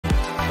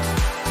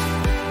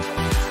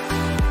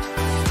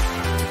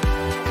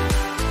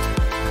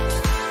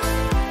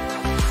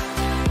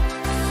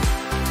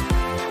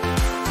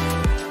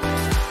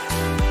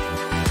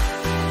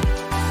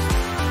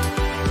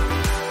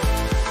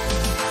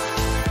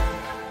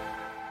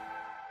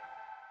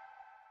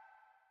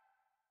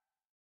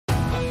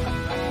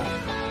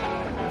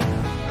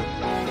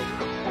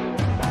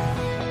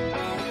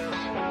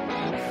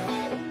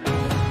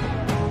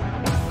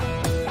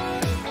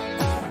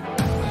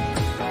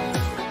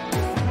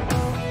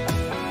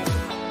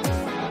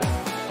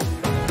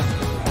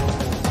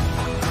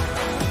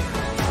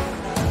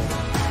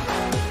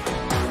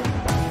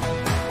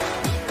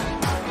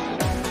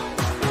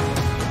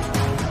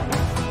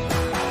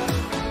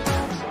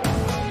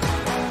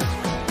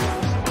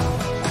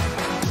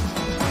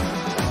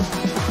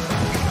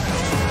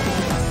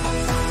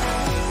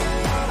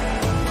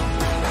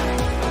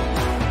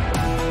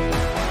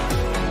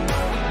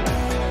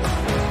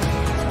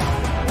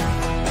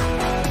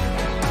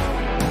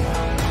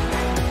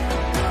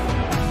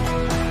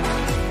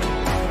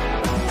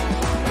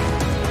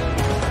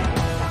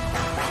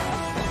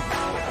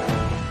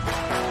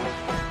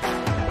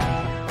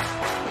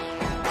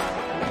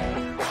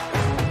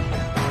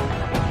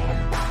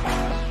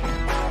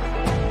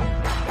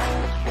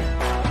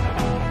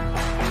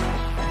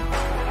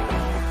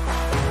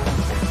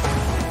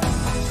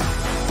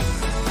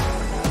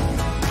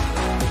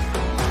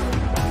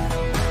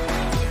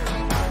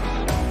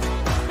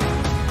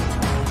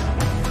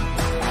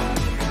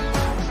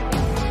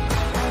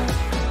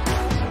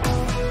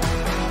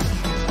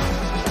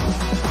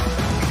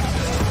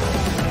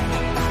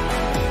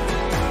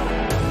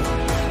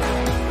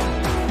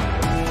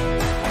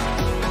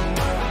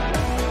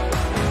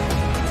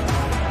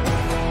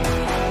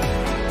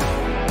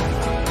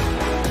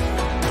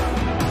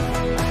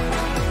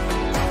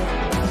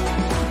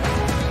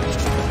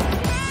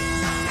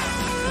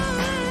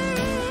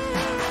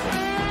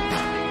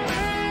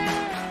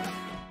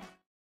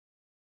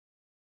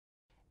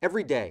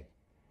Every day,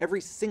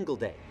 every single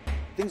day,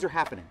 things are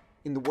happening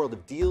in the world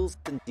of deals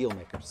and deal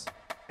makers.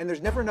 And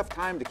there's never enough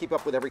time to keep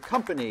up with every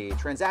company,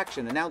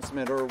 transaction,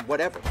 announcement, or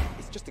whatever.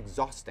 It's just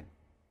exhausting.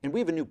 And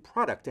we have a new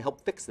product to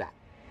help fix that.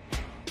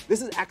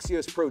 This is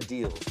Axios Pro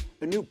Deals,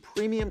 a new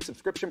premium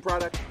subscription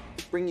product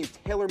bringing you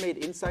tailor-made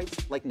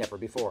insights like never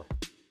before.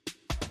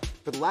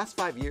 For the last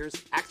 5 years,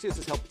 Axios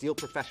has helped deal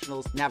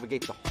professionals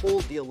navigate the whole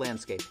deal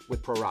landscape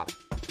with Pro Rata.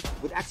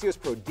 With Axios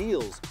Pro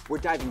Deals, we're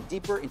diving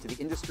deeper into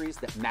the industries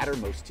that matter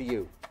most to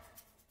you.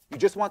 You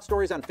just want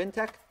stories on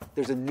fintech?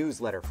 There's a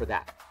newsletter for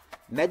that.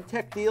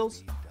 MedTech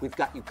deals? We've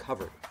got you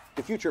covered.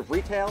 The future of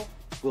retail?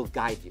 We'll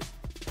guide you.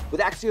 With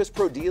Axios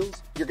Pro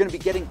Deals, you're going to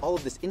be getting all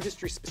of this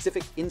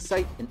industry-specific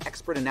insight and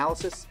expert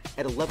analysis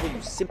at a level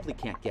you simply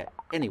can't get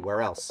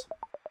anywhere else.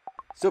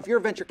 So if you're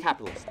a venture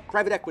capitalist,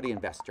 private equity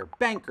investor,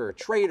 banker,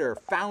 trader,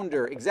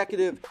 founder,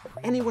 executive,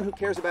 anyone who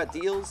cares about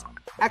deals,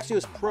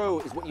 Axios Pro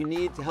is what you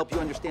need to help you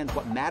understand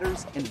what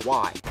matters and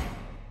why.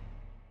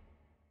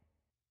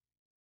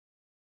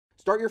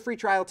 Start your free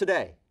trial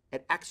today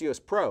at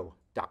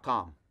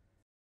AxiosPro.com.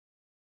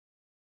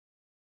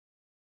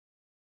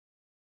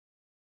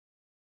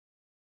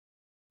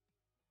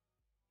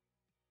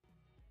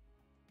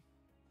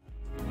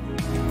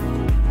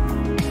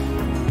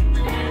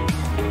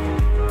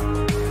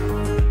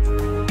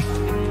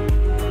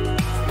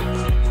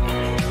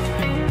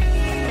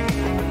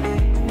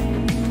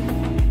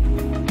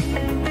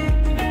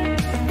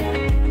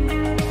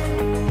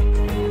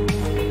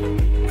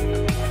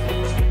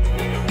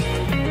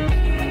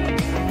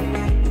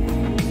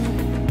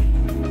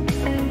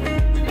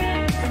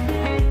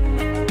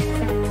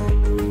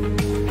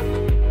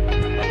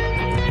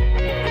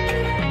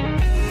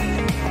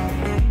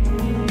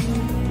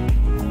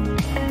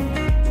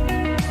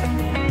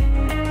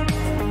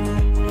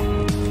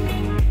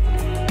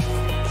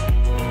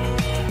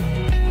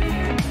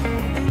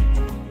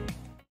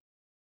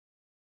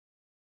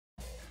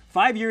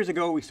 Five years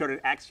ago, we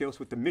started Axios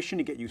with the mission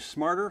to get you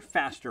smarter,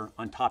 faster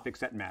on topics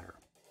that matter.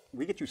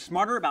 We get you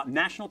smarter about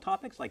national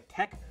topics like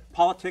tech,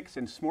 politics,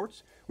 and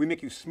sports. We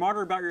make you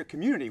smarter about your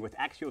community with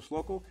Axios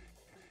Local.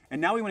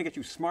 And now we want to get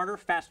you smarter,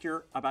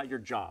 faster about your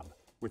job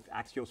with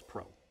Axios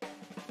Pro.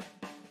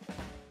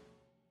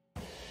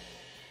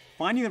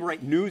 Finding the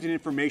right news and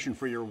information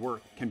for your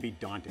work can be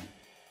daunting.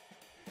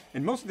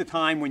 And most of the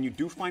time, when you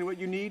do find what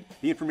you need,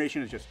 the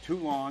information is just too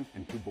long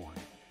and too boring.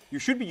 You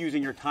should be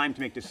using your time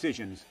to make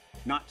decisions,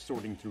 not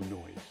sorting through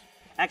noise.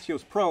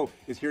 Axios Pro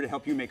is here to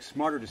help you make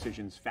smarter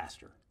decisions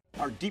faster.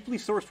 Our deeply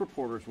sourced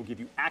reporters will give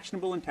you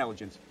actionable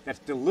intelligence that's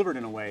delivered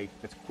in a way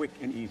that's quick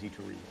and easy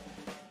to read.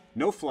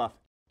 No fluff,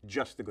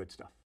 just the good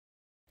stuff.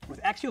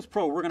 With Axios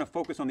Pro, we're going to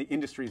focus on the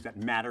industries that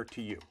matter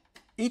to you.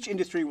 Each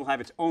industry will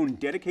have its own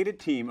dedicated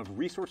team of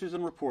resources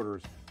and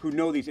reporters who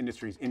know these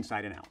industries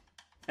inside and out.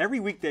 Every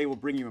weekday will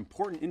bring you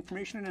important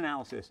information and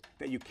analysis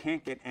that you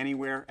can't get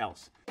anywhere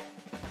else.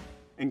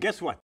 And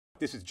guess what?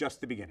 This is just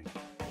the beginning.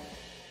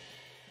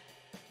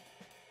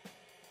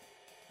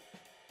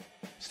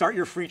 Start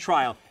your free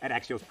trial at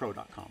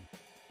AxiosPro.com.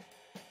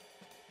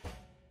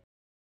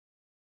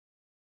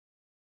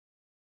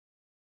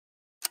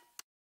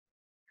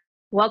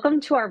 Welcome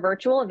to our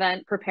virtual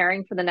event,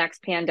 Preparing for the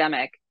Next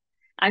Pandemic.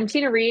 I'm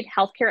Tina Reed,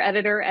 healthcare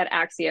editor at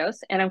Axios,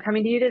 and I'm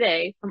coming to you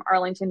today from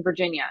Arlington,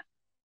 Virginia.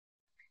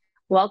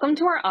 Welcome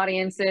to our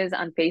audiences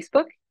on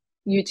Facebook,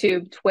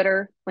 YouTube,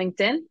 Twitter,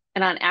 LinkedIn,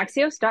 and on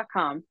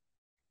Axios.com.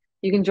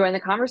 You can join the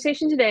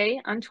conversation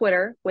today on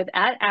Twitter with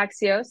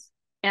 @Axios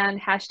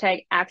and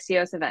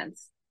 #Axios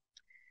events.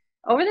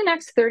 Over the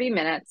next 30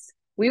 minutes,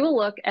 we will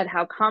look at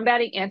how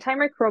combating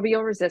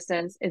antimicrobial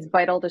resistance is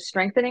vital to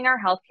strengthening our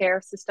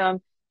healthcare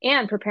system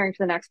and preparing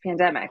for the next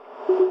pandemic.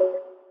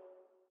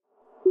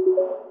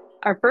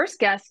 Our first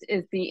guest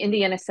is the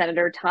Indiana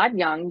Senator Todd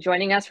Young,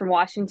 joining us from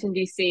Washington,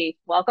 D.C.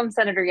 Welcome,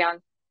 Senator Young.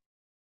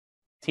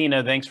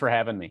 Tina, thanks for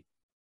having me.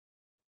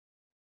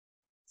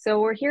 So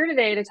we're here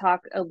today to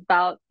talk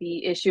about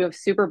the issue of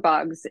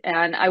superbugs,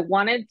 and I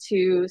wanted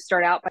to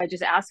start out by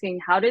just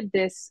asking, how did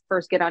this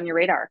first get on your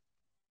radar?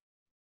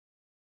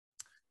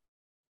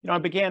 You know, I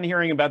began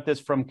hearing about this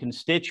from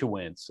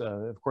constituents.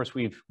 Of course,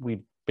 we've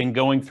been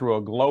going through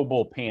a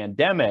global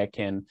pandemic,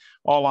 and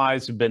all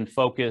eyes have been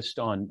focused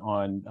on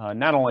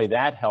not only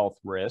that health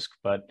risk,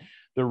 but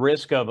the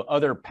risk of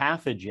other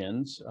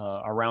pathogens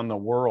around the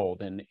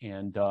world.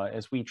 And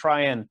as we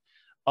try and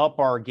up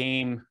our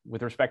game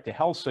with respect to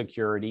health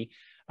security,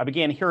 I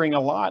began hearing a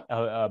lot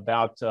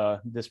about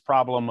this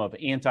problem of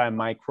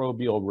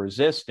antimicrobial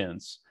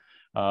resistance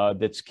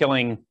that's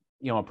killing,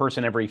 a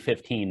person every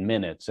 15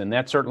 minutes. And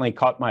that certainly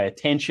caught my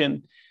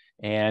attention,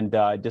 and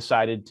I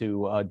decided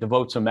to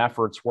devote some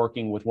efforts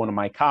working with one of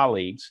my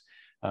colleagues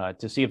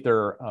to see if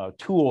there are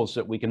tools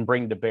that we can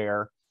bring to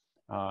bear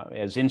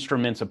as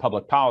instruments of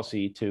public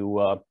policy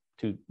to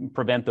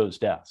prevent those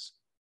deaths.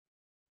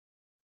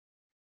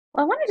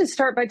 Well, I wanted to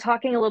start by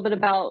talking a little bit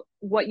about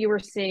what you were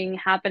seeing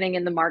happening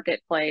in the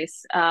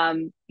marketplace.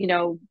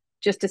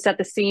 Just to set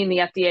the scene,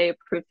 the FDA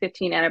approved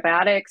 15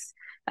 antibiotics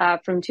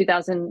from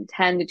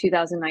 2010 to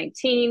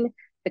 2019.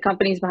 The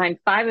companies behind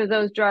 5 of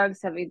those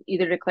drugs have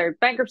either declared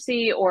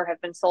bankruptcy or have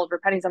been sold for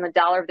pennies on the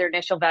dollar of their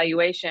initial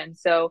valuation.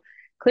 So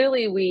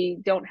clearly we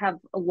don't have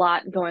a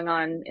lot going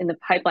on in the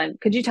pipeline.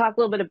 Could you talk a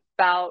little bit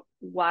about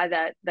why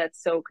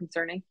that's so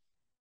concerning?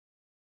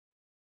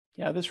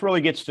 Yeah, this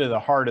really gets to the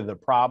heart of the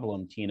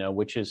problem, Tina,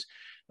 which is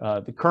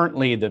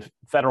currently the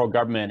federal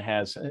government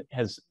has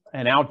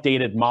an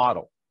outdated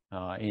model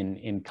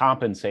in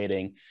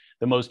compensating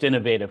the most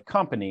innovative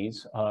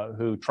companies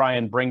who try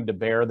and bring to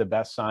bear the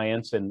best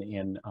science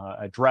and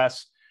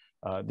address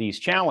these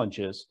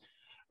challenges.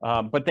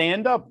 But they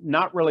end up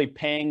not really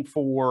paying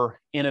for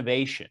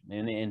innovation,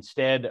 and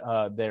instead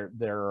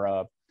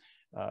they're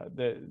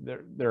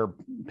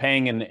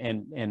paying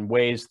in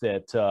ways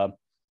that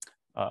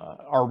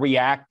are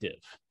reactive.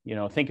 You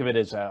know, think of it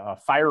as a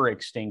fire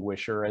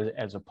extinguisher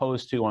as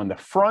opposed to on the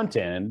front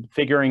end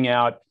figuring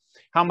out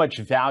how much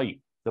value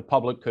the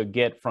public could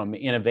get from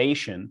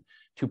innovation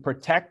to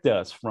protect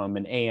us from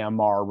an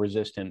AMR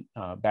resistant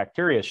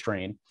bacteria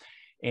strain,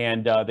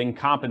 and then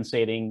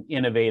compensating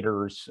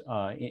innovators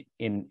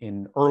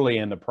in early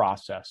in the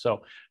process.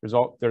 So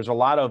there's a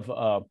lot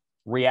of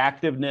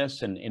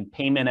reactiveness and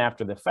payment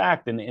after the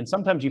fact, and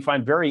sometimes you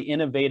find very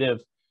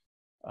innovative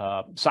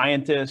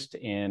scientists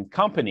and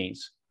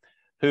companies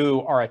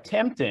who are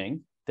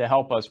attempting to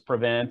help us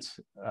prevent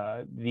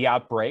the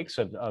outbreaks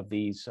of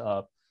these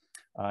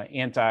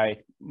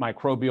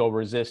antimicrobial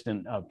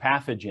resistant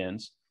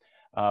pathogens,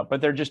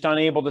 but they're just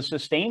unable to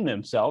sustain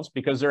themselves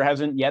because there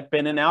hasn't yet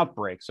been an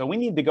outbreak. So we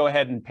need to go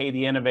ahead and pay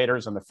the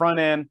innovators on the front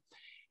end,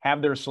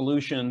 have their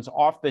solutions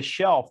off the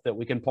shelf that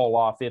we can pull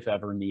off if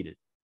ever needed.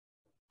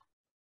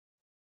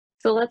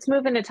 So let's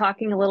move into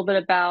talking a little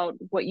bit about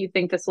what you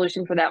think the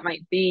solution for that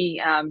might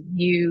be.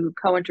 You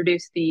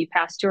co-introduced the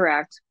Pasteur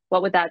Act.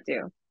 What would that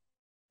do?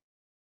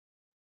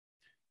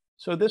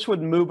 So this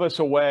would move us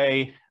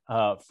away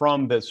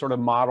from the sort of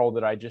model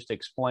that I just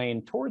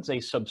explained towards a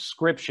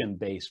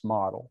subscription-based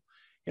model.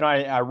 You know,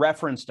 I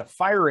referenced a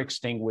fire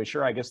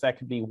extinguisher. I guess that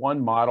could be one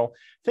model.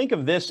 Think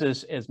of this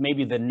as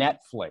maybe the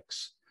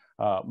Netflix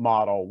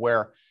model,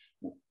 where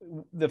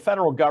the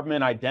federal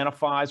government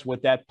identifies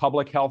what that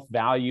public health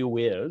value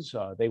is.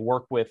 They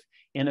work with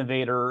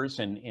innovators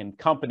and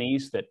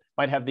companies that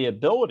might have the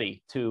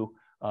ability to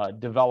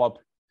develop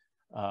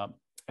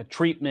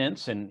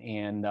treatments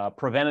and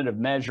preventative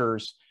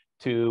measures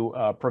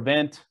to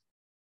prevent,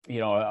 you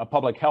know, a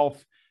public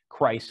health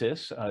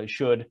crisis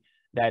should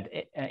that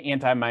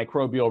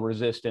antimicrobial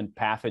resistant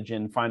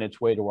pathogen find its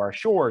way to our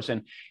shores.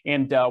 And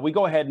we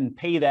go ahead and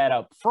pay that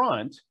up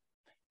front.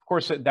 Of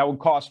course, that would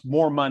cost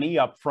more money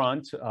up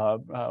front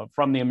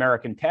from the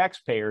American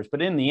taxpayers.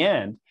 But in the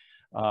end,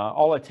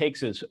 all it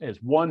takes is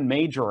one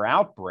major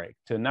outbreak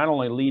to not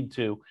only lead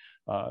to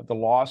the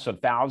loss of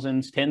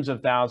thousands, tens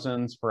of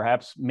thousands,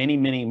 perhaps many,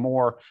 many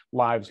more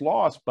lives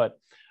lost, but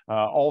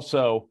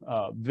also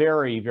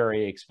very,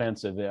 very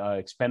expensive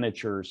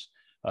expenditures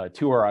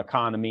to our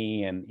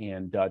economy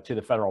and to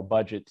the federal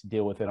budget to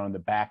deal with it on the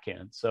back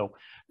end. So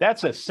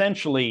that's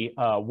essentially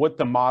what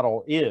the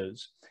model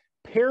is.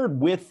 Paired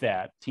with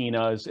that,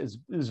 Tina, is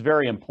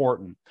very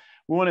important.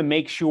 We want to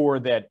make sure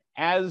that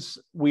as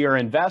we are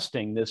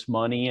investing this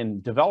money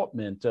in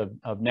development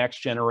of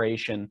next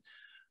generation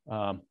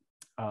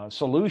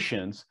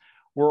solutions,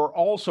 we're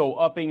also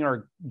upping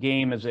our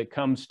game as it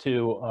comes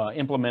to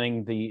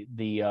implementing the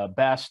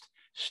best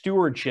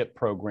stewardship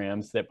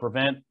programs that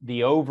prevent the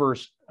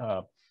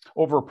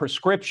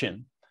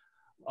overprescription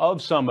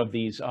of some of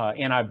these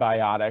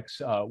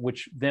antibiotics,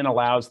 which then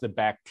allows the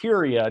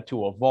bacteria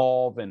to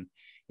evolve and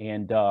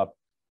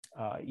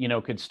you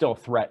know, could still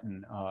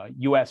threaten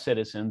U.S.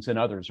 citizens and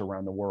others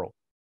around the world.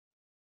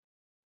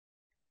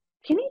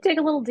 Can you dig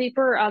a little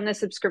deeper on the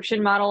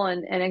subscription model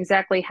and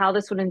exactly how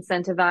this would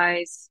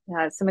incentivize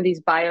some of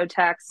these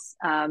biotechs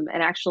and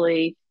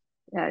actually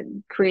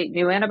create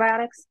new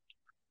antibiotics?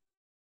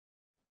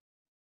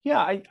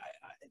 Yeah,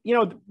 you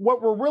know,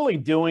 what we're really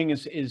doing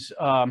is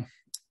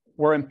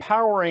we're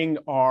empowering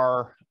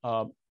our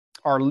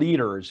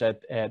leaders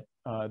at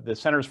the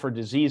Centers for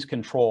Disease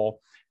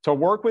Control to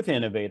work with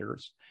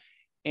innovators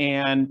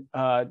and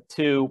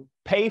to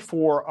pay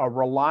for a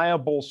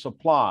reliable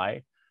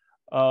supply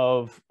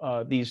of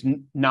these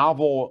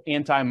novel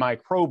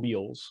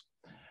antimicrobials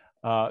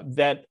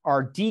that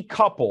are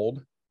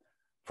decoupled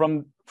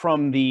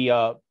from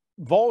the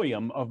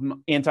volume of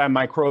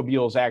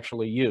antimicrobials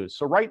actually used.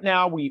 So right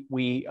now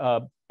we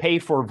pay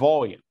for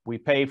volume. We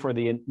pay for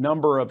the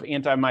number of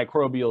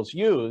antimicrobials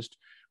used.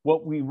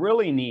 What we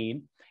really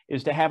need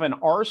is to have an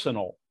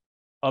arsenal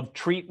of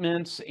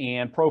treatments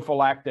and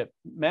prophylactic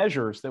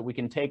measures that we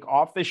can take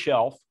off the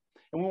shelf,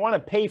 and we want to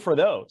pay for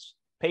those,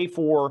 pay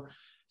for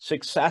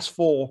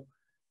successful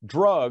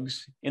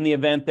drugs in the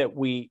event that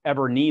we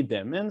ever need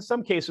them. In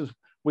some cases,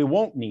 we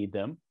won't need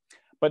them,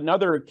 but in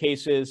other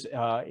cases,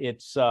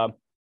 it's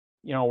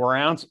you know,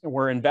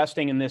 we're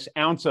investing in this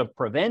ounce of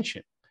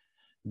prevention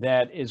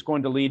that is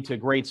going to lead to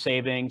great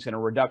savings and a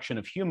reduction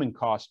of human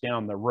costs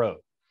down the road.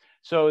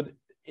 So it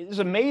is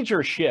a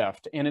major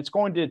shift, and it's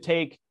going to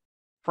take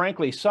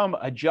frankly, some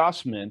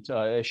adjustment,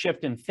 a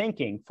shift in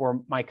thinking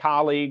for my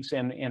colleagues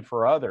and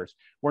for others.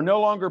 We're no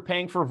longer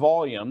paying for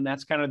volume.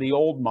 That's kind of the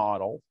old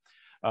model.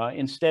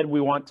 Instead,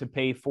 we want to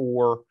pay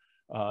for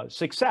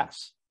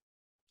successful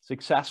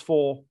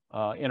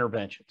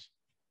interventions.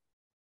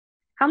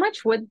 How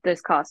much would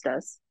this cost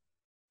us?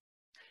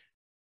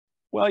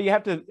 Well, you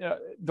have to,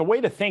 the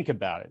way to think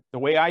about it, the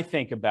way I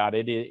think about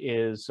it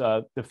is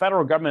the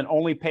federal government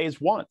only pays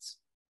once.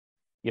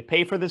 You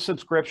pay for the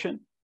subscription,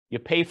 you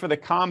pay for the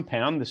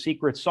compound, the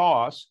secret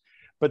sauce,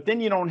 but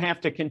then you don't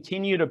have to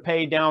continue to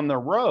pay down the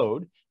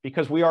road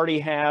because we already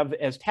have,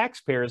 as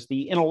taxpayers,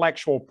 the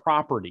intellectual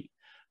property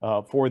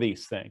for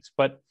these things.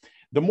 But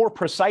the more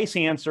precise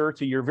answer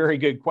to your very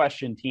good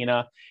question,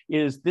 Tina,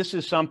 is this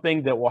is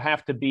something that will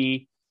have to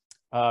be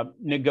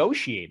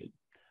negotiated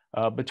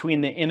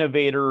between the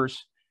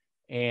innovators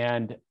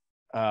and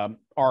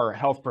our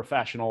health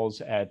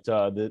professionals at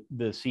the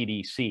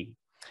CDC.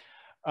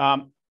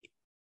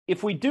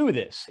 If we do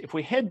this, if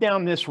we head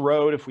down this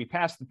road, if we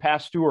pass the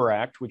Pasteur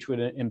Act, which would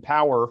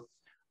empower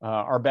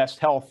our best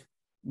health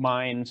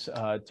minds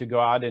to go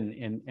out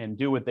and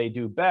do what they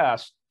do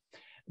best,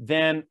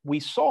 then we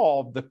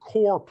solve the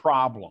core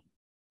problem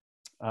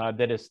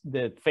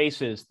that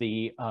faces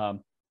the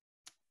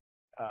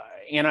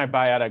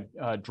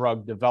antibiotic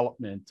drug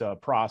development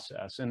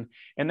process. And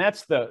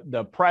that's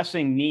the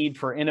pressing need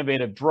for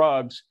innovative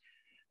drugs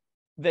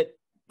that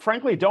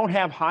frankly don't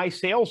have high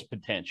sales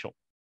potential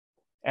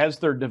as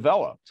they're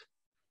developed.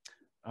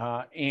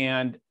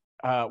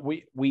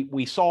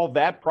 We solve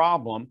that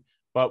problem,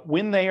 but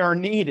when they are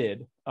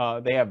needed,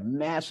 they have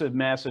massive,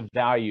 massive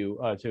value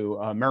to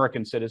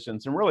American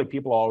citizens and really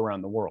people all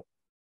around the world.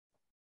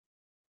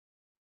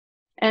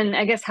 And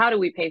I guess, how do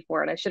we pay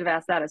for it? I should have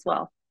asked that as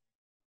well.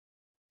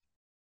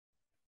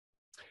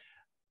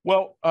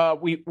 Well,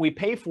 we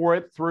pay for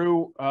it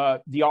through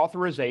the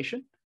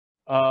authorization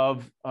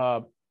of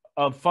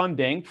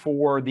funding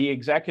for the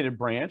executive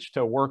branch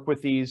to work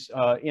with these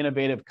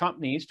innovative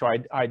companies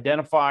to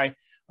identify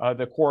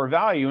the core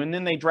value, and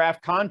then they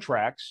draft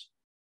contracts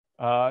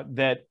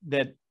that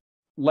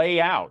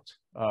lay out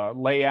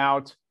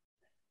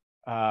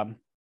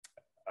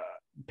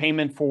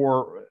payment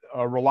for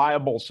a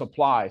reliable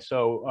supply.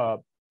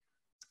 So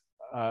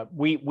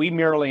we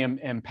merely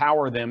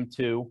empower them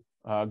to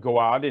go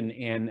out and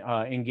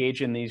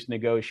engage in these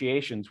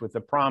negotiations with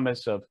the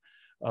promise of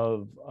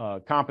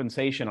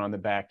compensation on the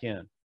back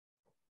end.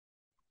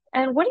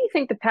 And what do you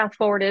think the path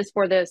forward is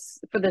for this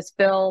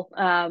bill?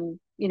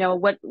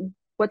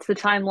 What's the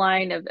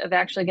timeline of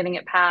actually getting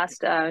it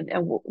passed? And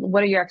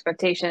what are your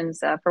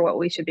expectations for what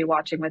we should be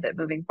watching with it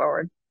moving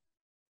forward?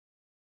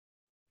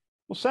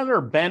 Well,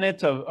 Senator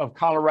Bennett of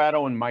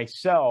Colorado and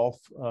myself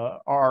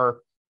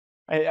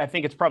I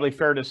think it's probably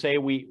fair to say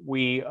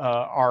we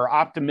are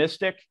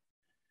optimistic,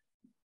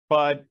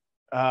 but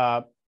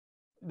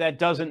that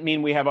doesn't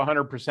mean we have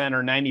 100%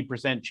 or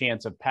 90%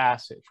 chance of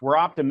passage. We're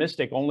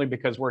optimistic only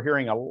because we're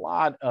hearing a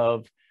lot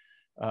of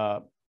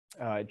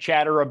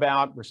chatter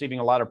about, receiving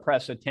a lot of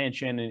press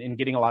attention and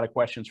getting a lot of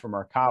questions from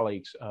our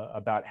colleagues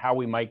about how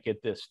we might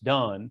get this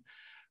done.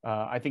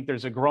 I think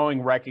there's a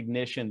growing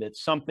recognition that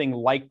something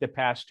like the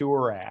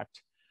Pasteur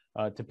Act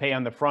to pay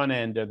on the front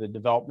end of the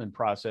development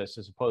process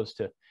as opposed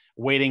to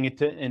waiting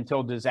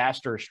until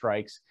disaster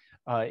strikes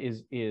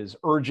is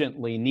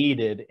urgently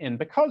needed. And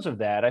because of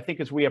that, I think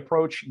as we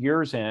approach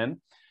year's end,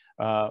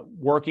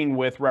 working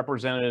with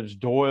Representatives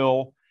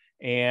Doyle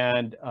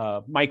and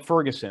Mike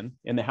Ferguson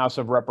in the House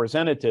of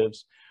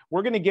Representatives,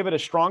 we're going to give it a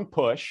strong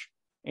push.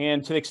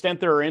 And to the extent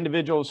there are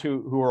individuals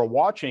who are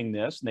watching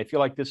this and they feel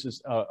like this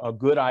is a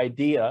good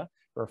idea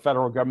for a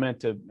federal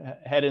government to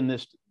head in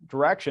this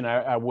direction,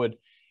 I would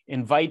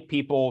invite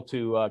people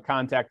to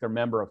contact their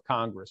member of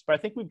Congress. But I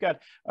think we've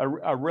got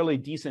a really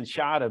decent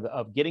shot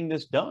of getting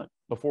this done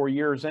before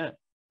year's end,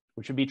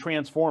 which would be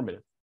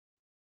transformative.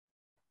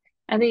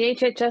 And the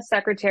HHS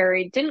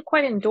secretary didn't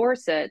quite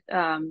endorse it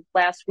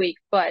last week,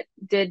 but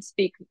did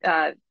speak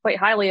quite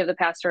highly of the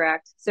Pasteur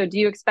Act. So do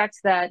you expect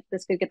that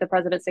this could get the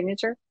president's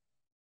signature?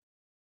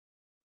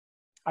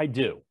 I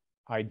do.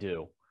 I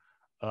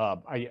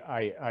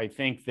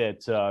think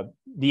that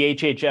the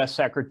HHS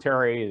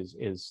secretary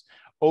is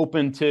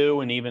open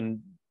to and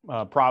even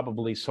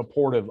probably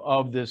supportive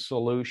of this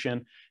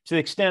solution. To the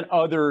extent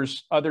other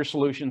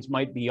solutions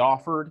might be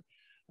offered,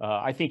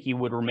 I think he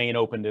would remain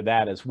open to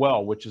that as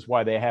well, which is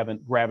why they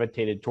haven't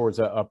gravitated towards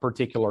a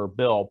particular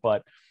bill.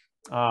 But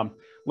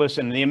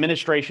listen, the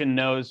administration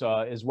knows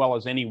as well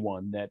as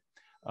anyone that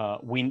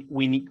we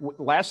need,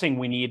 last thing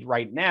we need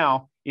right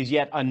now is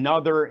yet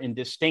another and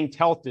distinct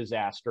health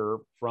disaster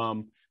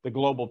from the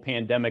global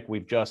pandemic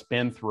we've just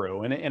been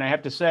through. And I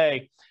have to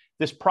say,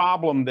 this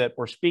problem that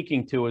we're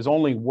speaking to is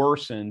only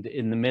worsened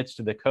in the midst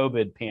of the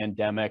COVID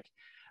pandemic,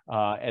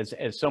 as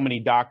so many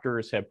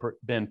doctors have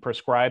been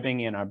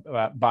prescribing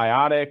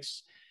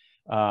antibiotics,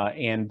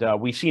 and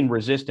we've seen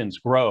resistance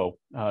grow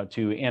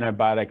to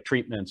antibiotic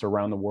treatments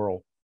around the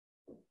world.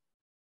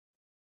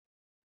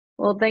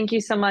 Well, thank you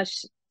so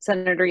much,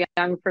 Senator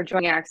Young, for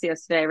joining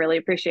Axios today. I really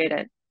appreciate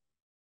it.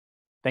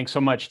 Thanks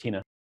so much,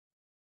 Tina.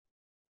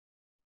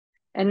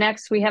 And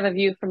next, we have a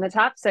view from the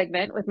top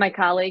segment with my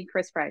colleague,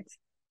 Chris Freitz.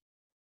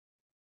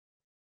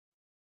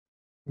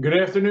 Good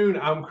afternoon.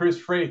 I'm Chris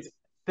Freitz.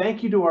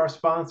 Thank you to our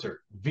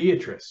sponsor,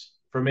 Viatris,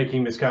 for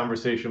making this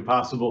conversation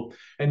possible.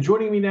 And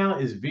joining me now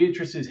is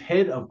Viatris's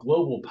Head of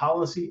Global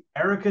Policy,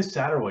 Erica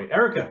Satterwhite.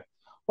 Erica,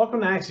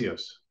 welcome to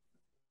Axios.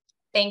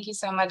 Thank you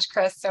so much,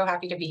 Chris. So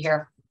happy to be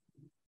here.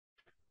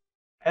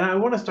 And I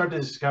want to start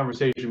this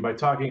conversation by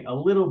talking a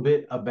little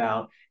bit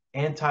about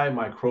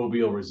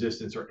antimicrobial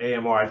resistance, or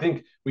AMR. I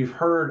think we've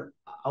heard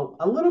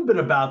a little bit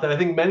about that. I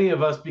think many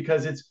of us,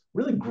 because it's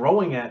really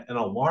growing at an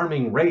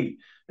alarming rate.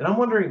 And I'm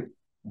wondering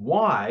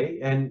why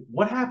and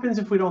what happens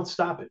if we don't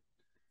stop it?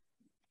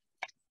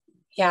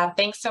 Yeah,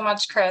 thanks so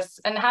much, Chris.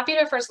 And happy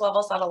to first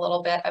level set a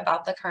little bit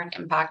about the current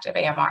impact of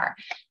AMR.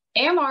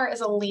 AMR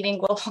is a leading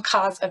global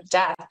cause of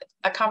death.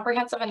 A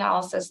comprehensive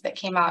analysis that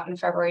came out in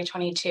February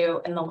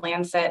 22 in The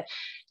Lancet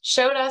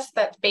showed us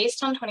that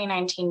based on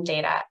 2019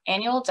 data,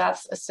 annual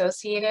deaths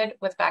associated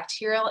with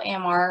bacterial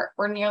AMR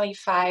were nearly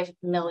 5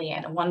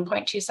 million,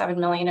 1.27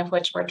 million of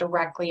which were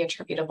directly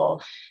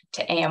attributable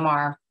to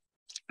AMR.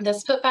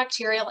 This put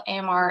bacterial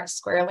AMR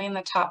squarely in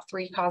the top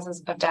 3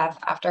 causes of death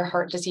after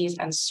heart disease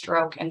and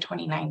stroke in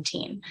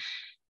 2019.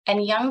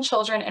 And young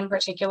children in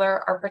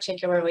particular are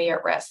particularly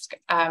at risk.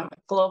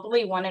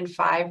 Globally, 1 in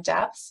 5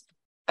 deaths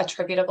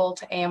attributable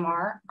to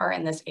AMR are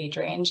in this age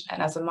range.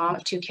 And as a mom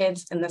of 2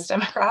 kids in this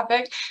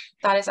demographic,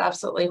 that is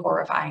absolutely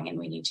horrifying and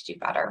we need to do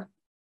better.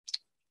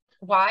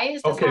 Why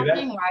is this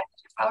happening? Why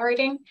is it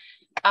accelerating?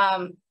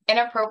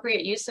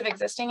 Inappropriate use of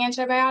existing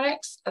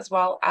antibiotics, as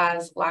well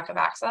as lack of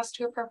access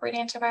to appropriate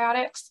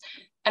antibiotics,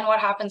 and what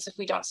happens if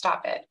we don't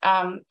stop it.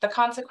 The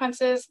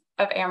consequences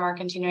of AMR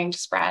continuing to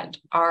spread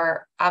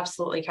are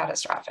absolutely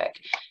catastrophic.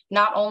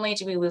 Not only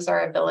do we lose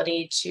our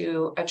ability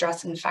to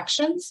address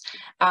infections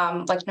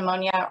like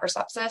pneumonia or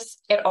sepsis,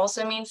 it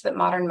also means that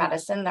modern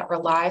medicine that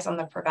relies on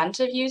the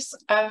preventive use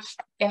of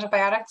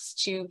antibiotics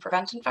to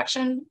prevent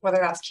infection, whether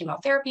that's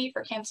chemotherapy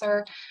for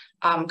cancer,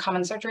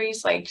 common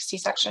surgeries like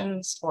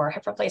C-sections or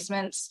hip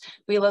replacements,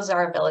 we lose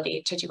our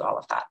ability to do all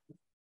of that.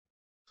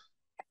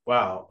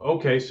 Wow.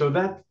 Okay. So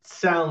that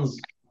sounds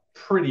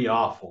pretty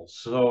awful.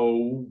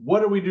 So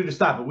what do we do to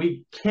stop it?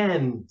 We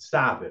can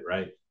stop it,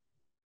 right?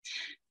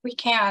 We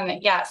can,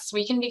 yes.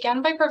 We can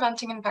begin by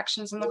preventing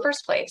infections in the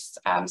first place.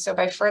 So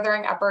by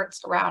furthering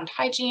efforts around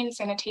hygiene,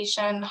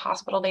 sanitation,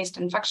 hospital-based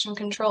infection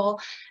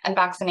control, and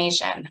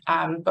vaccination,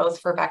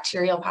 both for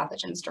bacterial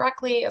pathogens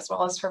directly, as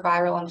well as for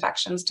viral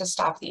infections to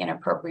stop the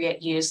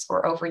inappropriate use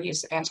or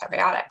overuse of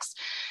antibiotics.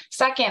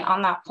 Second,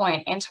 on that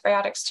point,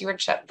 antibiotic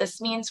stewardship. This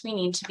means we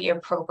need to be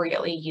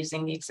appropriately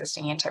using the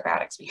existing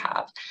antibiotics we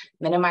have,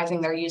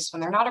 minimizing their use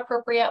when they're not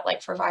appropriate,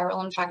 like for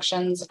viral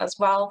infections, as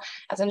well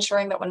as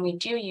ensuring that when we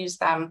do use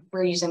them,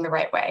 we're using the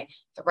right way,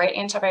 the right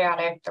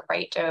antibiotic, the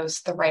right dose,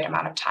 the right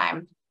amount of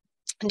time.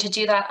 And to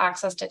do that,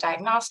 access to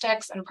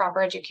diagnostics and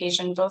proper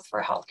education, both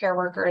for healthcare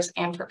workers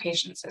and for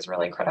patients, is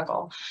really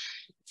critical.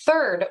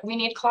 Third, we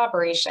need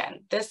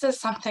collaboration. This is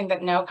something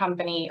that no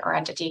company or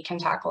entity can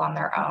tackle on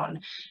their own.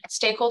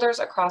 Stakeholders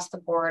across the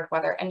board,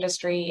 whether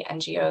industry,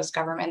 NGOs,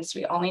 governments,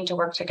 we all need to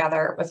work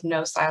together with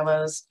no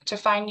silos to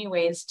find new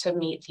ways to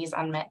meet these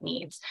unmet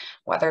needs,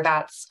 whether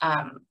that's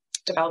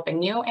developing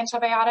new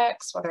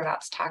antibiotics, whether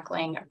that's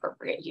tackling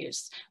appropriate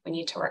use. We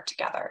need to work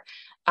together.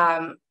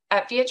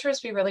 At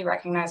Viatris, we really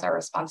recognize our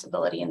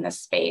responsibility in this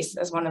space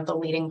as one of the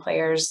leading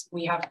players.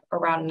 We have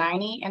around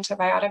 90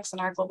 antibiotics in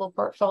our global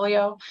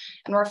portfolio,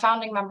 and we're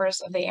founding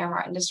members of the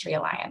AMR Industry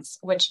Alliance,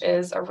 which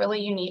is a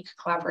really unique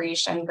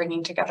collaboration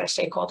bringing together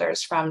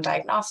stakeholders from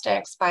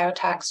diagnostics,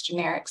 biotechs,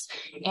 generics,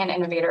 and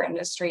innovator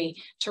industry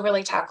to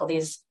really tackle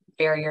these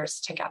barriers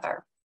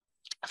together.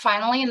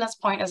 Finally, and this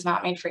point is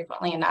not made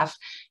frequently enough,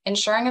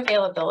 ensuring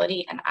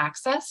availability and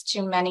access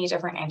to many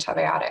different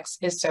antibiotics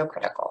is so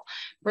critical.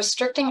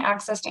 Restricting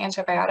access to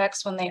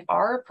antibiotics when they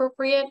are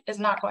appropriate is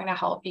not going to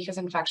help because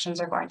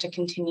infections are going to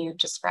continue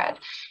to spread.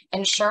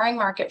 Ensuring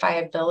market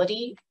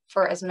viability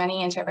for as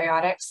many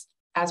antibiotics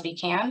as we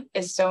can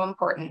is so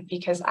important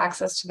because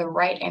access to the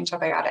right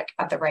antibiotic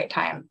at the right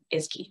time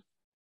is key.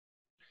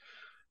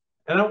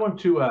 And I want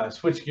to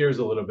switch gears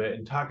a little bit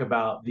and talk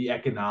about the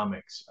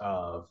economics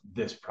of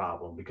this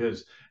problem,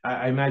 because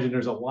I imagine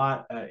there's a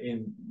lot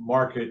in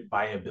market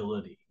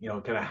viability.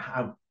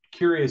 I'm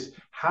curious,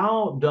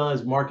 how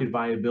does market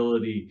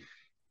viability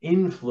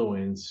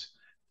influence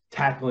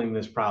tackling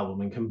this problem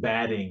and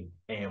combating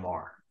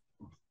AMR?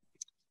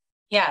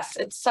 Yes,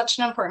 it's such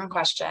an important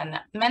question.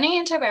 Many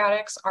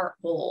antibiotics are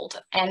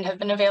old and have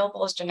been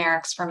available as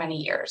generics for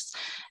many years.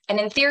 And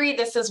in theory,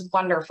 this is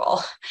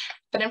wonderful.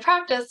 But in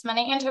practice,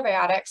 many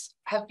antibiotics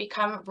have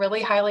become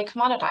really highly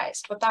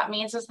commoditized. What that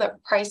means is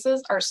that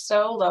prices are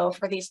so low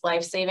for these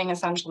life-saving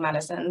essential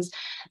medicines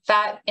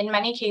that in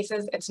many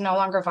cases, it's no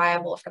longer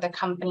viable for the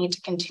company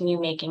to continue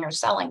making or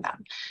selling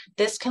them.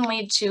 This can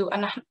lead to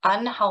an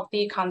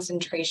unhealthy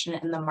concentration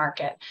in the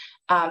market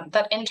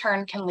that in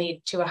turn can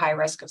lead to a high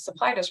risk of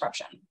supply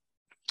disruption.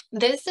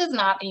 This is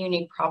not a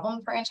unique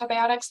problem for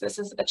antibiotics. This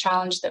is a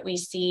challenge that we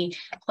see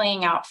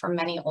playing out for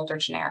many older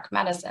generic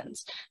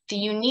medicines. The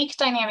unique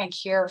dynamic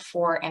here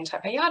for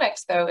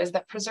antibiotics, though, is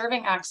that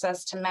preserving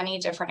access to many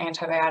different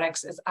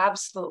antibiotics is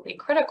absolutely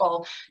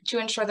critical to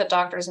ensure that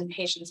doctors and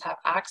patients have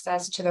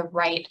access to the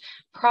right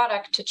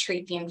product to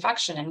treat the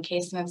infection in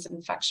case it's an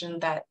infection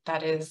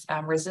that is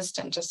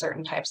resistant to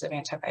certain types of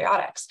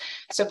antibiotics.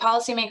 So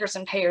policymakers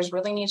and payers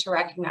really need to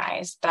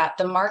recognize that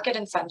the market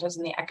incentives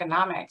and the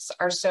economics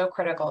are so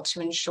critical to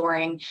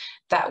ensuring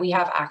that we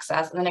have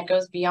access. And then it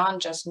goes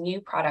beyond just new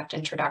product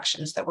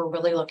introductions, that we're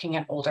really looking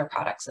at older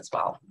products as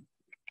well.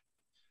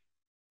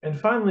 And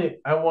finally,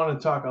 I want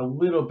to talk a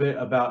little bit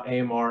about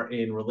AMR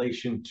in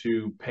relation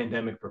to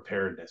pandemic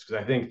preparedness,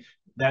 because I think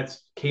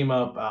that's came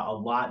up a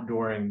lot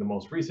during the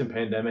most recent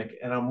pandemic.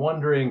 And I'm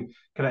wondering,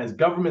 as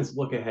governments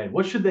look ahead,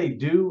 what should they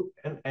do?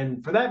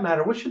 And for that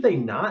matter, what should they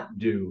not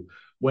do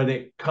when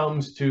it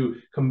comes to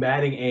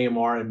combating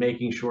AMR and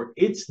making sure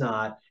it's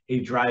not a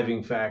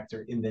driving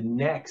factor in the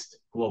next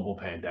global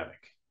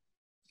pandemic?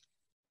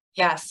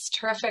 Yes,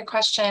 terrific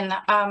question.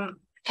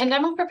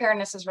 Pandemic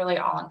preparedness is really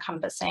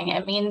all-encompassing.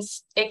 It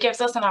means it gives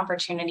us an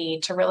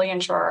opportunity to really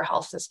ensure our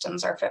health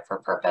systems are fit for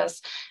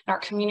purpose and our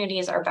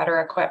communities are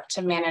better equipped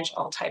to manage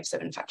all types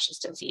of infectious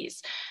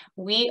disease.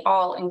 We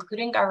all,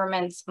 including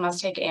governments, must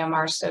take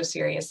AMR so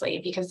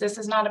seriously, because this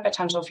is not a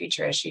potential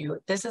future issue.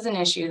 This is an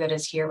issue that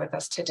is here with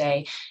us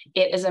today.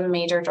 It is a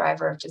major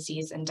driver of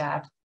disease and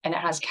death, and it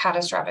has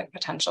catastrophic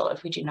potential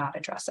if we do not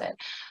address it.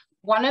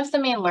 One of the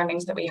main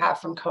learnings that we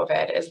have from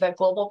COVID is that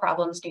global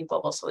problems need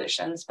global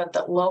solutions, but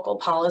that local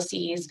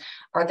policies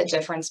are the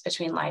difference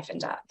between life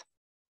and death.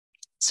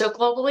 So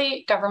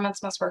globally,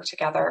 governments must work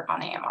together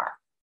on AMR.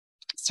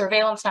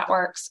 Surveillance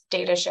networks,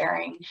 data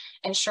sharing,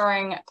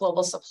 ensuring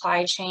global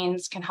supply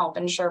chains can help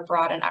ensure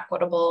broad and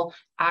equitable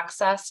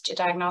access to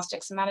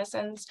diagnostics and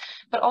medicines.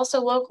 But also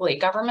locally,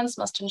 governments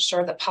must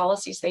ensure that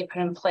policies they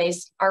put in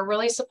place are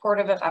really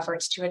supportive of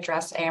efforts to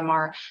address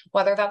AMR,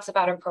 whether that's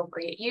about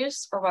appropriate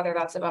use or whether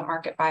that's about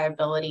market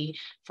viability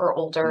for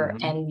older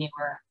and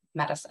newer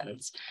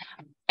medicines.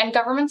 And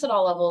governments at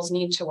all levels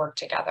need to work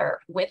together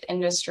with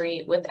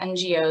industry, with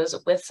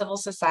NGOs, with civil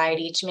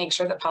society to make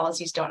sure that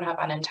policies don't have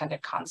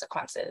unintended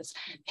consequences.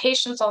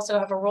 Patients also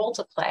have a role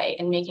to play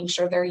in making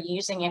sure they're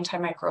using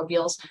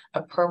antimicrobials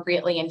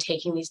appropriately and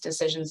taking these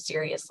decisions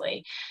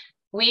seriously.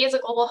 We as a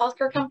global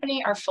healthcare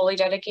company are fully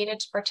dedicated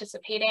to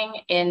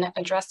participating in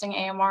addressing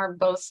AMR,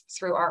 both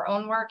through our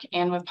own work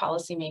and with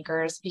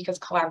policymakers, because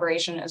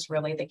collaboration is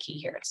really the key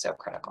here. It's so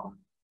critical.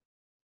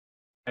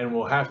 And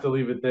we'll have to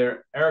leave it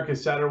there. Erica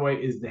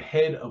Satterwhite is the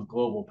head of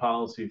global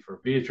policy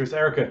for Viatris.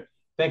 Erica,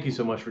 thank you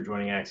so much for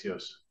joining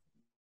Axios.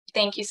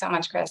 Thank you so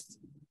much, Chris.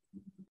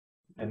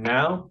 And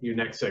now, your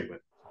next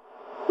segment.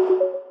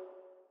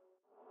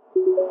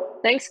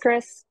 Thanks,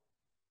 Chris.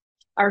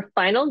 Our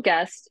final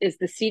guest is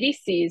the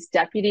CDC's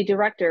Deputy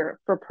Director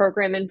for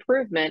Program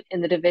Improvement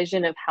in the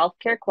Division of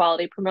Healthcare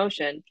Quality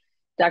Promotion,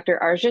 Dr.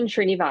 Arjun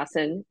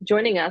Srinivasan,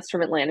 joining us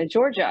from Atlanta,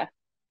 Georgia.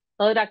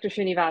 Hello, Dr.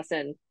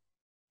 Srinivasan.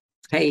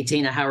 Hey,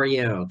 Tina, how are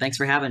you? Thanks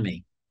for having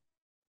me.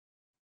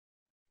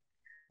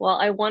 Well,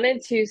 I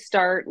wanted to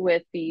start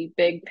with the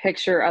big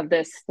picture of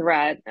this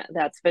threat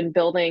that's been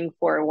building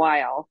for a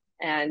while.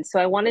 And so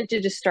I wanted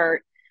to just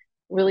start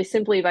really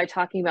simply by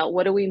talking about,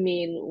 what do we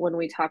mean when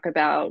we talk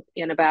about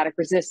antibiotic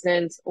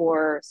resistance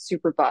or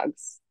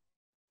superbugs?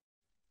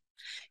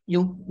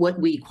 What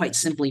we quite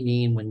simply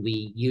mean when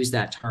we use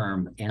that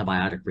term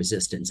antibiotic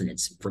resistance, and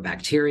it's for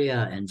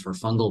bacteria and for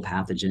fungal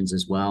pathogens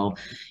as well,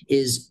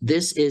 is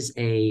this is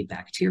a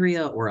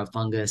bacteria or a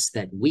fungus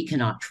that we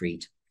cannot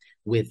treat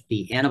with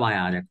the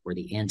antibiotic or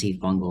the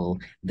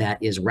antifungal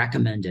that is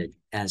recommended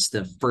as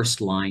the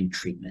first line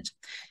treatment.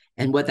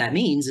 And what that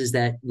means is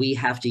that we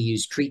have to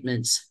use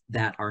treatments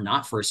that are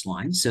not first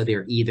line. So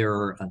they're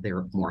either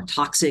they're more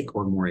toxic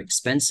or more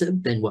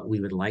expensive than what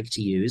we would like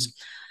to use.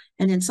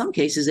 And in some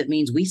cases, it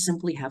means we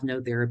simply have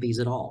no therapies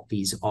at all.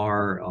 These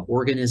are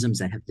organisms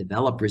that have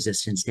developed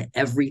resistance to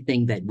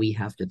everything that we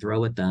have to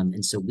throw at them.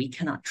 And so we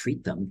cannot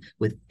treat them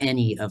with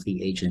any of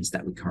the agents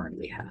that we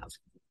currently have.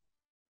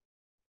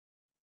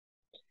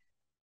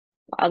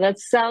 Wow, that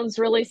sounds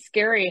really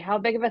scary. How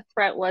big of a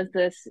threat was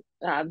this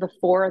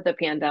before the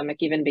pandemic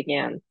even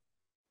began?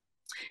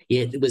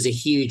 It was a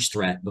huge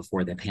threat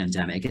before the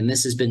pandemic. And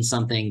this has been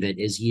something that,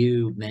 as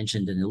you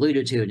mentioned and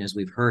alluded to, and as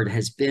we've heard,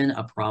 has been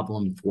a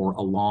problem for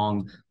a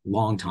long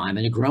time,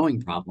 and a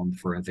growing problem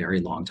for a very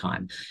long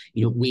time.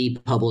 We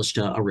published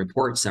a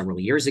report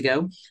several years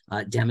ago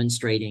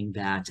demonstrating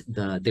that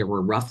there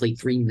were roughly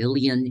 3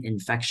 million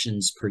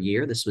infections per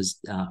year. This was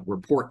a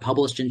report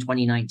published in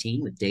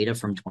 2019 with data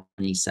from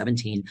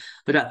 2017,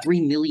 but about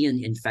 3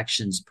 million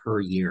infections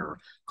per year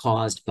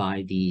caused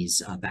by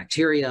these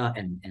bacteria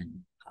and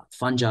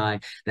fungi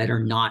that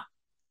are not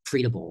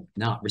treatable,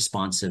 not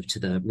responsive to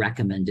the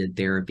recommended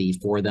therapy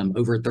for them.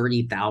 Over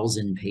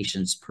 30,000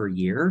 patients per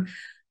year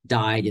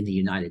died in the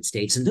United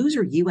States. And those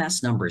are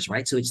US numbers,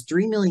 right? So it's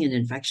 3 million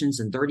infections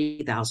and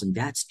 30,000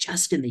 deaths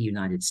just in the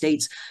United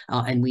States.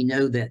 And we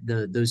know that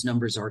those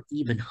numbers are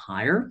even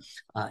higher.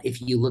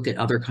 If you look at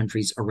other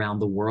countries around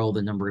the world,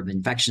 the number of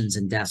infections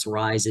and deaths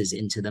rises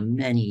into the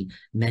many,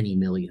 many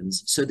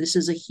millions. So this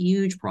is a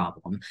huge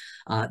problem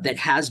that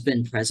has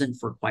been present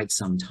for quite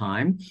some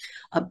time.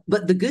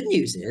 But the good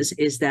news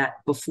is that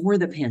before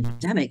the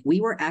pandemic,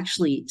 we were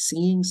actually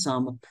seeing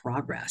some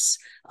progress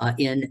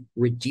in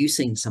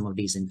reducing some of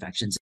these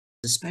infections,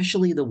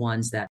 especially the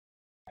ones that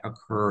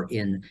occur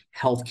in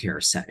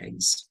healthcare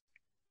settings.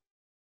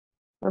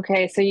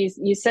 Okay, so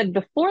you said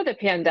before the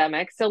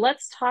pandemic. So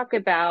let's talk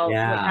about what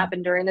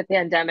happened during the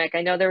pandemic.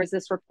 I know there was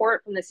this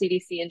report from the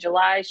CDC in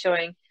July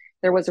showing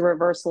there was a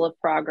reversal of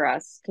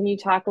progress. Can you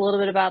talk a little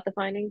bit about the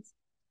findings?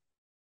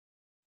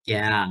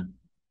 Yeah.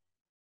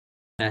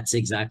 That's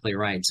exactly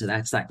right. So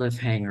that's that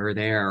cliffhanger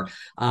there.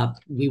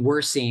 We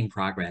were seeing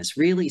progress,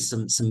 really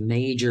some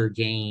major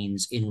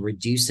gains in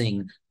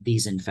reducing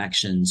these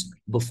infections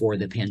before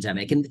the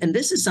pandemic. And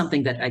this is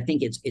something that I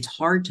think it's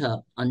hard to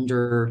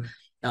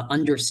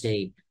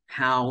understate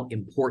how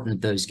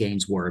important those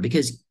gains were,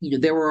 because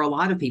there were a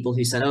lot of people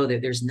who said, oh,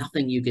 there's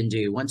nothing you can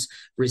do. Once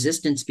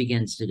resistance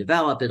begins to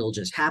develop, it'll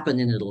just happen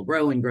and it'll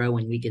grow and grow,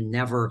 and we can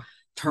never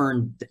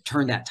turn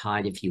that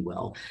tide, if you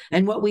will.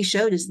 And what we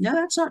showed is, no,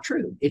 that's not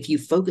true. If you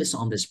focus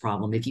on this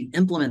problem, if you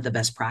implement the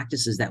best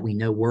practices that we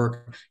know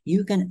work,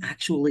 you can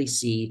actually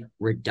see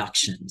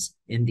reductions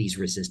in these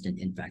resistant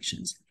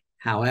infections.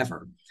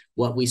 However,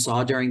 what we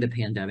saw during the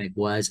pandemic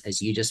was,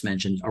 as you just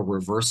mentioned, a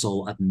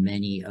reversal of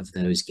many of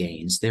those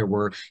gains. There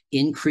were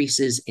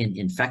increases in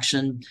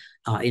infections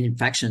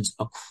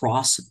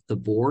across the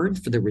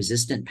board for the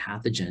resistant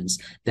pathogens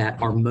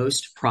that are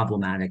most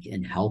problematic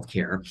in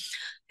healthcare.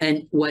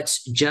 And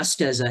what's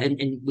just as,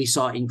 and we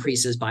saw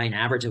increases by an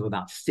average of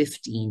about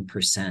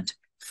 15%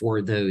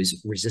 for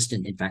those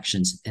resistant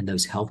infections and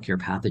those healthcare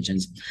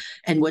pathogens.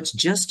 And what's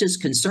just as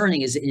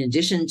concerning is, in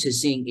addition to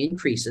seeing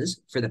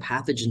increases for the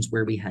pathogens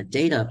where we had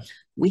data,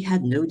 we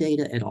had no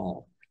data at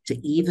all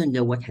to even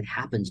know what had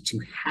happened to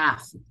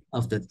half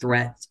of the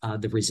threats,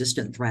 the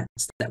resistant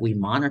threats that we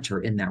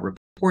monitor in that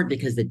report,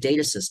 because the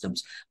data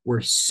systems were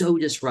so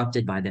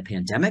disrupted by the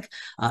pandemic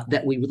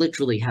that we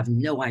literally have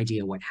no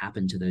idea what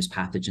happened to those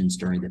pathogens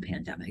during the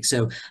pandemic.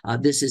 So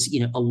this is,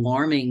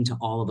 alarming to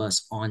all of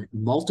us on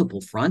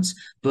multiple fronts,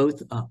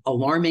 both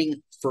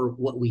alarming for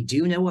what we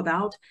do know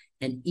about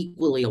and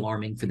equally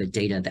alarming for the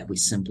data that we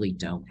simply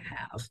don't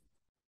have.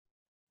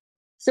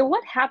 So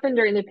what happened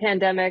during the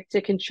pandemic to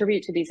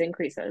contribute to these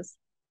increases?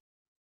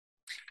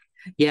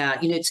 Yeah,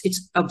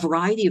 it's a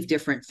variety of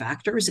different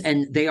factors,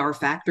 and they are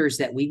factors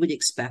that we would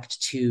expect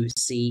to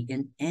see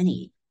in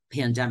any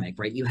pandemic,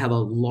 right? You have a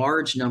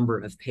large number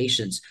of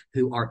patients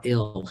who are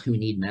ill, who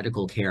need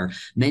medical care.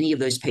 Many of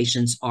those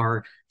patients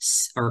are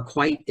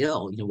quite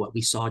ill. What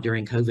we saw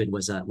during COVID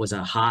was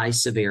a high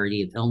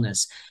severity of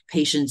illness.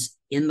 Patients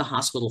in the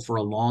hospital for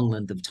a long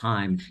length of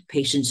time,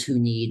 patients who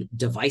need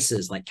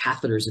devices like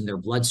catheters in their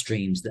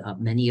bloodstreams,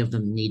 many of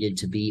them needed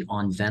to be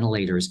on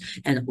ventilators,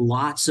 and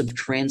lots of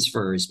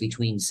transfers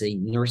between, say,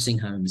 nursing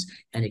homes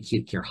and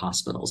acute care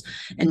hospitals.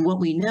 And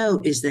what we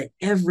know is that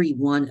every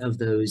one of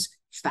those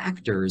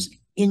factors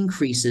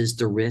increases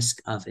the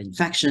risk of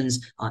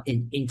infections,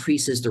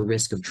 increases the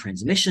risk of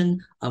transmission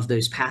of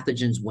those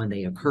pathogens when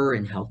they occur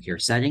in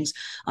healthcare settings.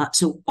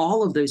 So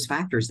all of those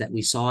factors that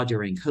we saw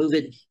during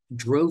COVID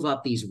drove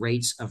up these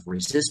rates of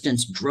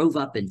resistance, drove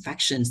up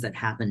infections that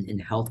happen in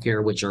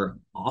healthcare, which are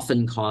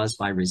often caused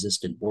by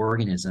resistant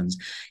organisms.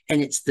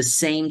 And it's the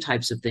same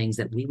types of things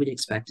that we would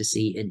expect to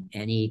see in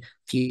any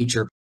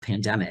future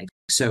pandemic.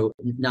 So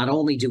not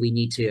only do we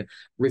need to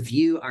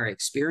review our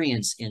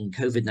experience in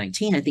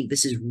COVID-19, I think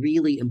this is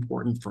really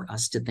important for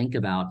us to think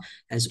about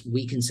as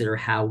we consider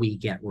how we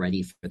get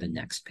ready for the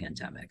next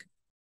pandemic.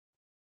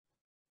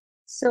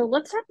 So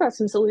let's talk about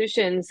some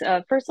solutions.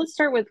 First, let's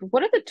start with,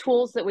 what are the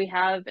tools that we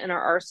have in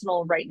our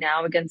arsenal right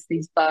now against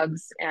these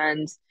bugs,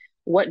 and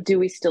what do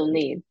we still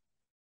need?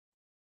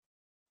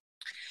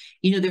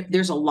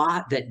 There's a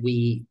lot that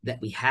we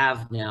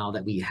have now,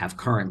 that we have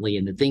currently,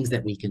 and the things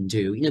that we can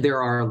do.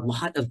 There are a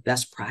lot of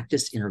best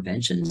practice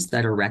interventions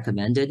that are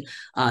recommended,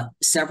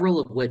 several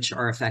of which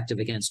are effective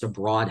against a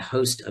broad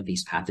host of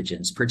these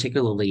pathogens,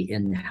 particularly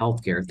in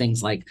healthcare.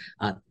 Things like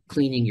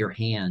cleaning your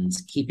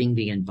hands, keeping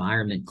the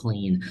environment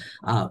clean,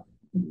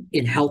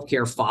 in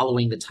healthcare,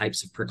 following the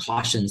types of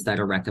precautions that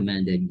are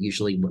recommended,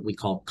 usually what we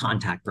call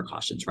contact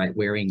precautions, right?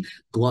 Wearing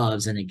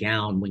gloves and a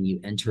gown when you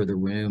enter the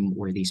room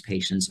where these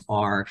patients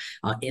are,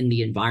 in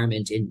the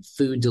environment, in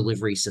food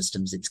delivery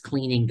systems, it's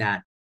cleaning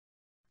that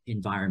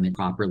environment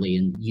properly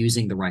and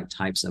using the right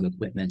types of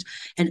equipment.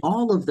 And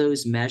all of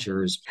those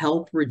measures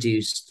help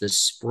reduce the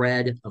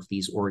spread of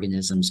these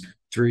organisms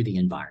through the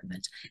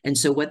environment. And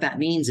so what that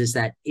means is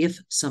that if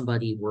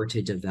somebody were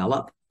to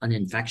develop an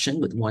infection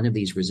with one of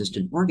these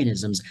resistant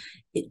organisms,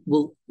 it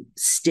will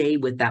stay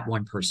with that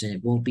one person.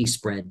 It won't be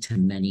spread to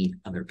many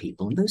other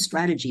people. And those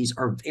strategies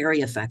are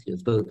very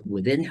effective, both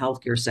within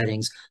healthcare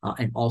settings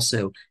and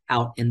also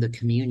out in the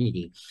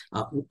community.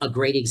 A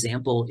great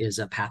example is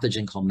a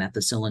pathogen called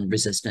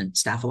methicillin-resistant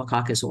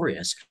Staphylococcus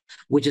aureus,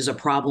 which is a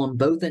problem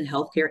both in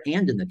healthcare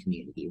and in the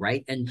community,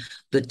 right? And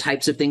the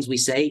types of things we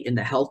say in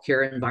the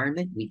healthcare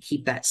environment, we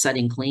keep that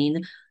setting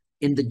clean.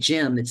 In the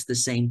gym, it's the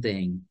same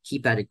thing.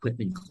 Keep that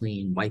equipment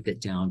clean, wipe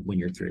it down when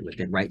you're through with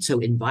it, right? So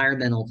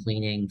environmental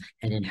cleaning,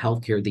 and in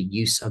healthcare, the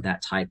use of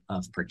that type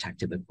of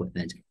protective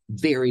equipment,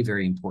 very,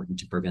 very important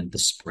to prevent the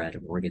spread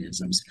of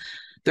organisms.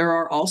 There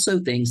are also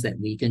things that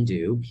we can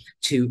do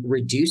to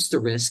reduce the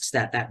risks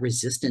that that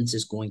resistance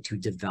is going to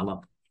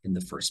develop in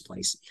the first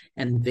place.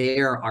 And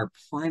there, our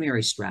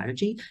primary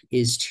strategy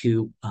is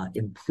to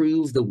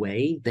improve the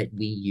way that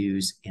we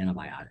use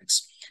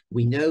antibiotics.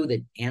 We know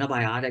that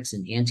antibiotics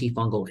and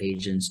antifungal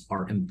agents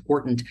are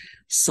important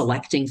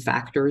selecting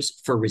factors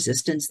for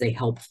resistance. They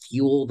help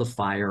fuel the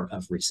fire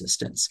of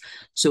resistance.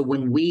 So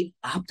when we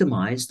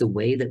optimize the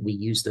way that we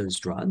use those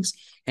drugs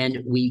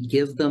and we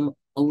give them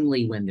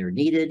only when they're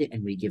needed,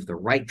 and we give the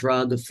right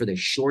drug for the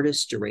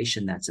shortest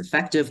duration that's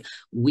effective,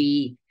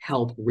 we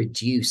help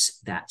reduce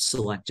that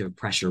selective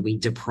pressure. We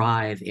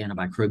deprive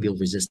antimicrobial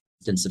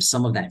resistance of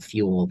some of that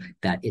fuel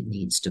that it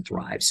needs to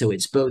thrive. So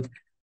it's both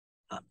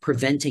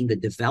preventing the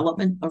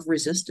development of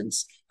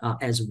resistance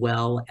as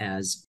well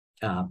as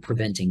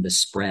preventing the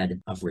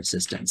spread of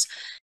resistance.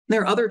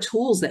 There are other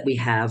tools that we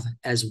have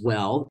as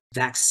well.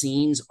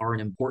 Vaccines are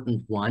an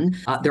important one.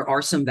 There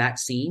are some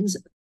vaccines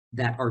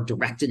that are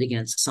directed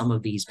against some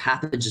of these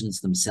pathogens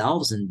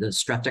themselves, and the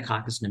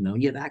Streptococcus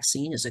pneumonia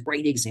vaccine is a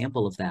great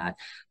example of that.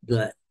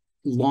 The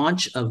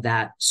launch of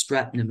that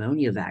strep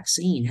pneumonia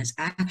vaccine has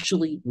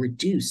actually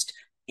reduced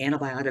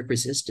antibiotic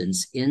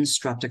resistance in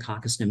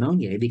Streptococcus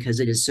pneumoniae because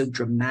it has so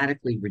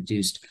dramatically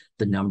reduced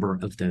the number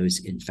of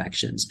those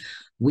infections.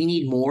 We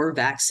need more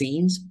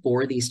vaccines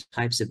for these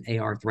types of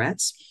AR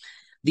threats.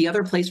 The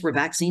other place where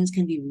vaccines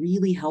can be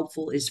really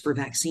helpful is for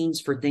vaccines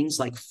for things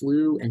like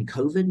flu and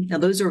COVID. Now,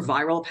 those are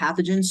viral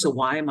pathogens, so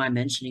why am I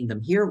mentioning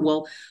them here?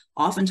 Well,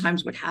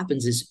 oftentimes what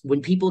happens is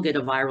when people get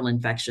a viral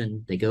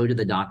infection, they go to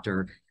the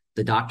doctor.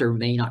 The doctor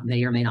may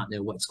or may not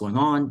know what's going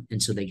on, and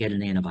so they get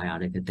an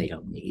antibiotic that they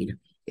don't need.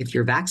 If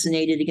you're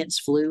vaccinated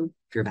against flu,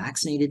 if you're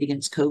vaccinated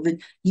against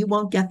COVID, you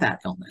won't get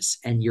that illness,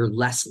 and you're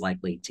less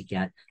likely to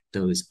get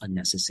those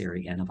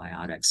unnecessary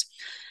antibiotics.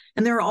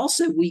 And there are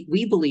also,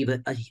 we believe,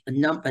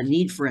 a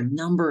need for a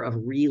number of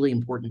really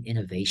important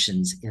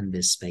innovations in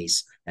this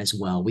space as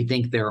well. We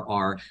think there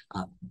are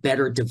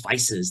better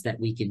devices that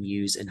we can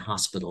use in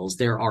hospitals.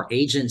 There are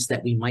agents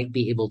that we might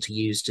be able to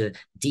use to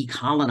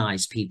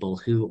decolonize people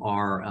who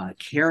are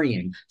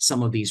carrying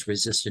some of these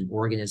resistant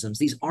organisms.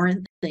 These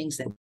aren't things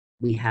that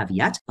we have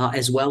yet,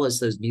 as well as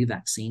those new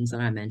vaccines that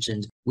I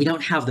mentioned. We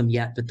don't have them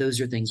yet, but those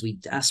are things we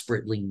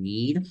desperately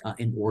need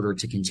in order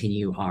to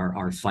continue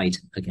our fight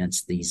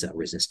against these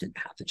resistant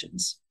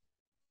pathogens.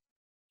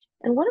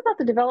 And what about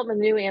the development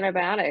of new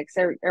antibiotics?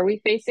 Are we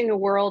facing a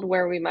world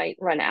where we might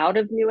run out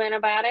of new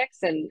antibiotics?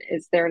 And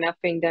is there enough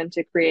being done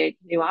to create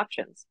new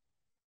options?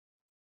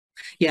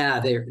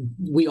 Yeah,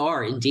 we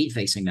are indeed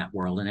facing that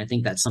world. And I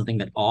think that's something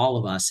that all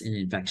of us in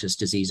infectious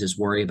diseases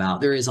worry about.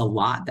 There is a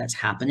lot that's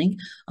happening,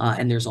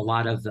 and there's a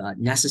lot of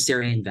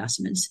necessary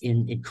investments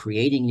in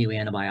creating new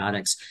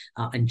antibiotics.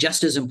 And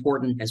just as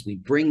important as we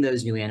bring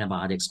those new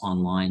antibiotics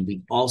online,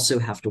 we also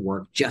have to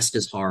work just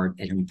as hard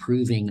at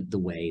improving the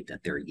way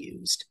that they're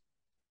used.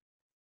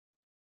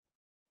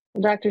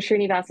 Well, Dr.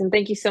 Srinivasan,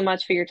 thank you so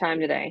much for your time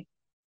today.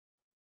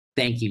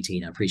 Thank you,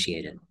 Tina.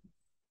 Appreciate it.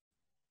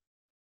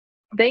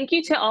 Thank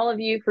you to all of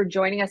you for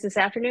joining us this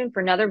afternoon for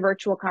another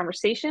virtual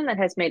conversation that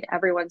has made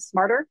everyone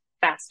smarter,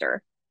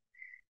 faster.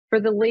 For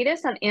the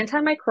latest on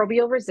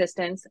antimicrobial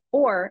resistance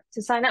or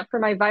to sign up for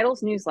my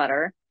Vitals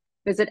newsletter,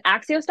 visit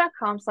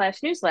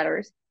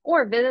axios.com/newsletters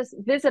or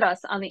visit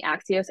us on the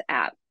Axios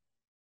app.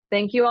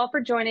 Thank you all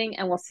for joining,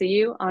 and we'll see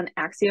you on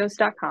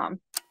axios.com.